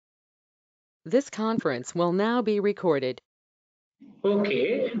This conference will now be recorded.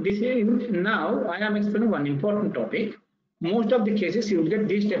 Okay, this is now I am explaining one important topic. Most of the cases you will get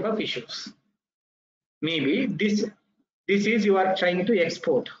these type of issues. Maybe this is you are trying to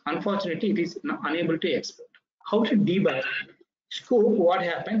export. Unfortunately, it is unable to export. How to debug? Scope what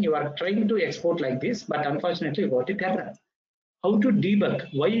happened? You are trying to export like this, but unfortunately, got it error. How to debug?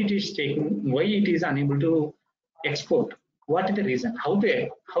 Why it is taking? Why it is unable to export? What is the reason? How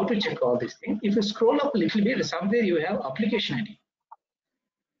to check all these things? If you scroll up a little bit, somewhere you have application ID.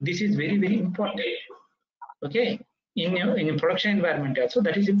 This is very important. Okay, in a production environment also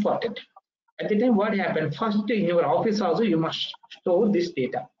that is important. At the time, what happened? First, in your office also you must store this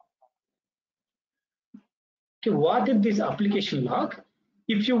data. Okay, what is this application log?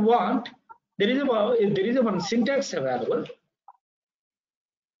 If you want, there is a one syntax available.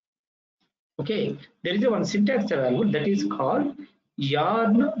 Okay, there is a one syntax available that is called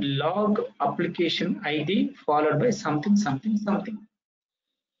yarn log application ID followed by something something something.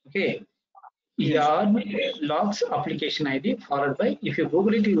 Okay, yarn logs application ID followed by, if you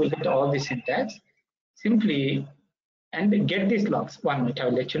Google it, you will get all the syntax. Simply and get these logs. 1 minute, I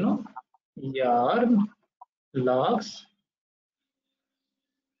will let you know. Yarn logs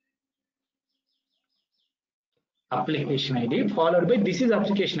application ID followed by, this is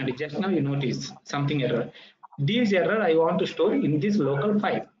application ID. Just now you notice something error. This error I want to store in this local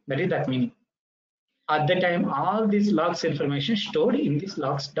file. That is that meaning. At the time, all these logs information stored in this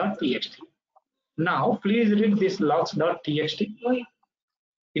logs.txt. Now, please read this logs.txt.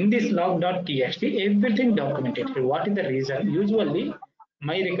 In this log.txt, everything documented. What is the reason? Usually,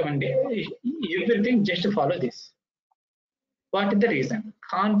 my recommendation, everything just follow this. What is the reason?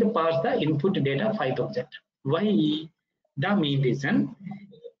 Can't pass the input data 5000. Why? The main reason.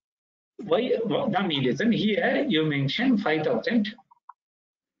 Why? The main reason here you mention 5000.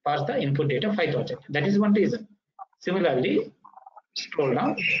 Pass the input data 5000. That is one reason. Similarly, scroll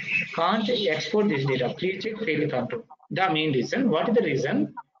down. Can't export this data. Please check failure control. The main reason. What is the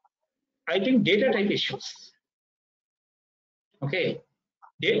reason? I think data type issues. Okay.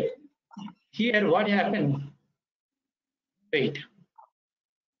 Here what happened? Wait.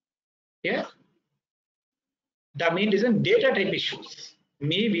 Here the main reason data type issues.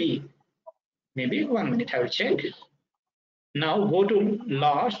 Maybe 1 minute. I will check. Now go to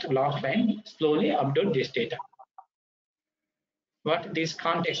last line. Slowly update this data. What this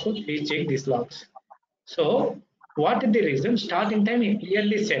context? Please check these logs. So what is the reason? Starting time it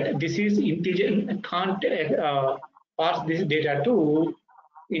clearly said this is integer. Can't pass this data to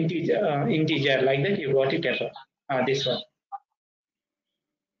integer like that. You got it error. This one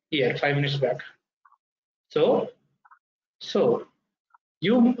here 5 minutes back. So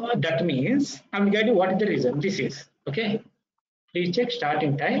you that means I'm getting what is the reason. This is okay. Please check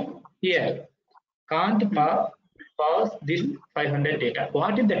starting time here. Can't pass this 500 data.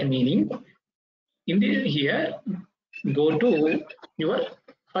 What is that meaning? In the here, go to your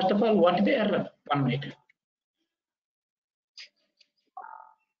first of all. What is the error? 1 minute.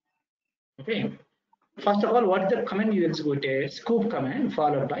 Okay. First of all, what is the command you execute? A sqoop command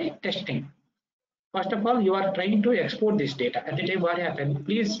followed by testing. First of all, you are trying to export this data. At the time, what happened?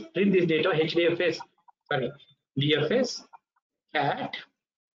 Please read this data DFS cat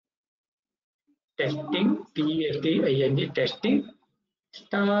testing testing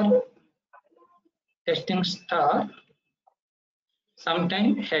star testing star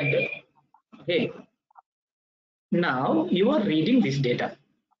sometime head. Okay. Now you are reading this data.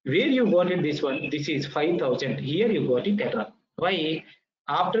 Where you got it? This one. This is 5000. Here you got it error. Why?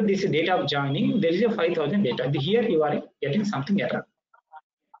 After this data of joining, there is a 5000 data. Here you are getting something error.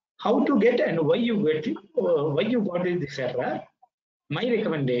 How to get and why you get it, why you got this error? My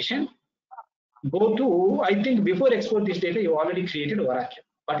recommendation: go to, I think before export this data, you already created Oracle.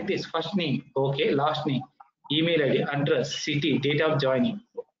 What is this? First name, okay, last name, email ID, address, city, date of joining.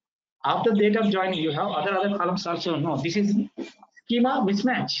 After date of joining, you have other columns also. No, this is schema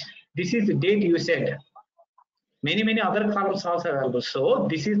mismatch. This is the date you said. Many other columns also available. So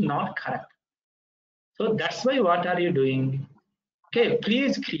this is not correct. So that's why what are you doing? Okay,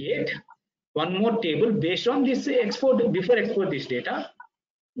 please create one more table based on this export. Before export this data,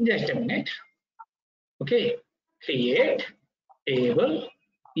 just a minute. Okay, create table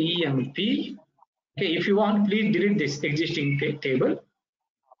emp. Okay, if you want, please delete this existing table.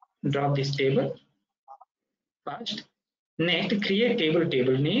 Drop this table first. Next, create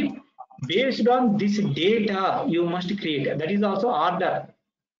table name based on this data. You must create. That is also order.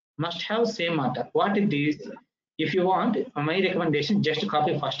 Must have same order. What is this? If you want, my recommendation, just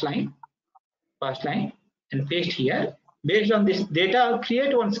copy first line, and paste here. Based on this data,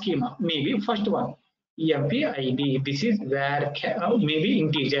 create one schema. Maybe first one, emp id. This is where maybe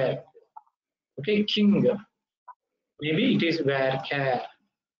integer. Okay, king. Maybe it is varchar.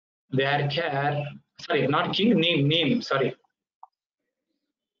 Varchar. Sorry, not king. Name. Sorry,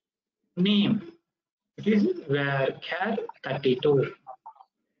 name. It is varchar 32.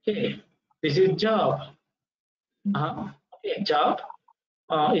 Okay, this is job. Okay, job.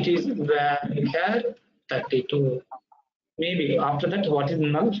 It is varchar 32. Maybe after that, what is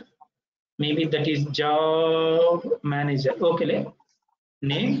null? Maybe that is job manager. Okay,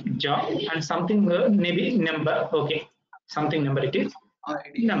 name, job, and something maybe number. Okay, something number. It is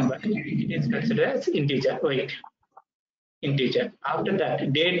number. It is considered as integer. Wait, integer. After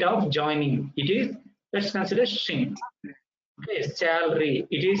that, date of joining. It is, let's consider string. Okay, salary.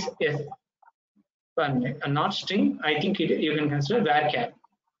 It is yes, not string. I think you can consider varchar.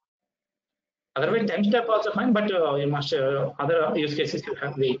 Otherwise, timestamp also fine, but you must other use cases you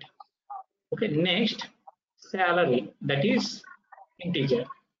have wait. Okay, next salary, that is integer.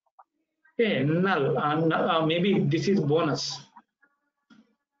 Okay, null, maybe this is bonus.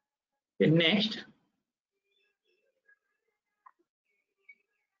 Okay, next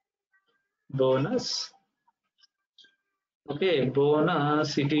bonus. Okay,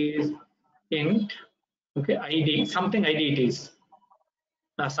 bonus, it is int. Okay, id, something id it is.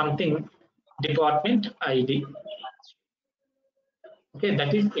 Something department id. Okay,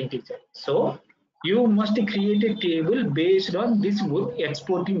 that is integer. So you must create a table based on this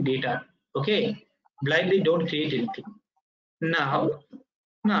exporting data. Okay, blindly don't create anything. Now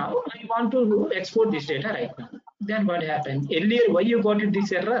I want to export this data right now. Then what happened? Earlier, why you got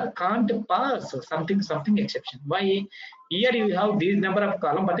this error? Can't pass something exception. Why? Here you have this number of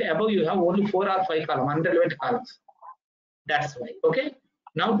columns, but above you have only 4 or 5 columns, unrelevant columns. That's why. Okay.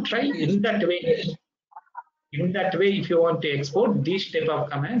 Now try in that way. In that way, if you want to export these type of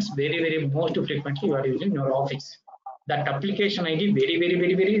commands, very most frequently you are using your office. That application ID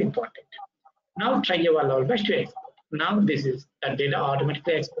very important. Now try your level best to export. Now this is the data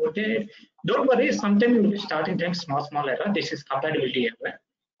automatically exported. Don't worry, sometimes you will start in time small error. This is compatibility error.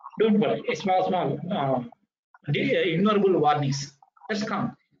 Don't worry, a small ignorable warnings. Let's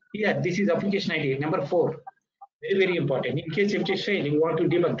come. Here, this is application ID number 4. Very important. In case if it is failed, you want to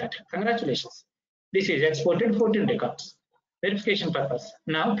debug that. Congratulations. This is exported 14 records. Verification purpose.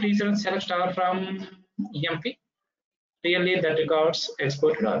 Now please run select star from EMP. Really that records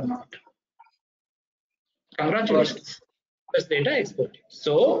exported or not. Congratulations. Plus data exported.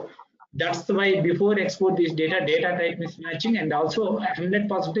 So that's why before export this data type mismatching, and also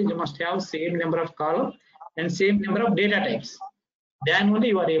 100% you must have same number of column and same number of data types. Then only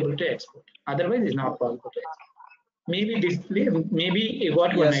you are able to export. Otherwise, it's not possible to export. Maybe you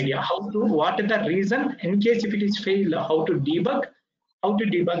got one idea how to, what is the reason in case if it is failed, how to debug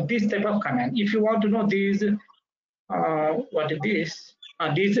this type of command. If you want to know these what is this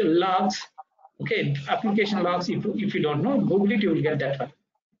these logs, okay, application logs, if you don't know, google it, you will get that one.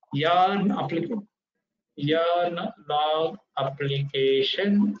 Yarn log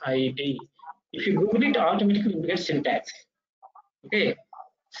application id. If you google it, automatically you get syntax. Okay,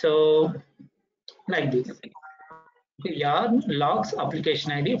 so like this. Yarn logs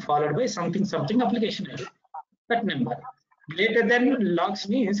application ID followed by something application ID. That number. Greater than logs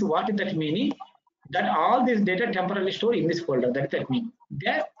means what is that meaning? That all this data temporarily stored in this folder. That means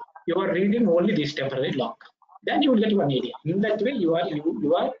that you are reading only this temporary log. Then you will get one area. In that way, you are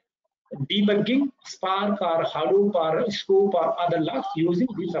debugging Spark or Hadoop or sqoop or other logs using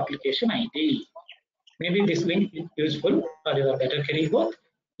this application ID. Maybe this link is useful for your better career growth.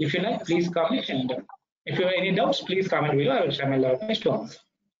 If you like, please comment, and if you have any doubts, please comment below. I will try my best to answer.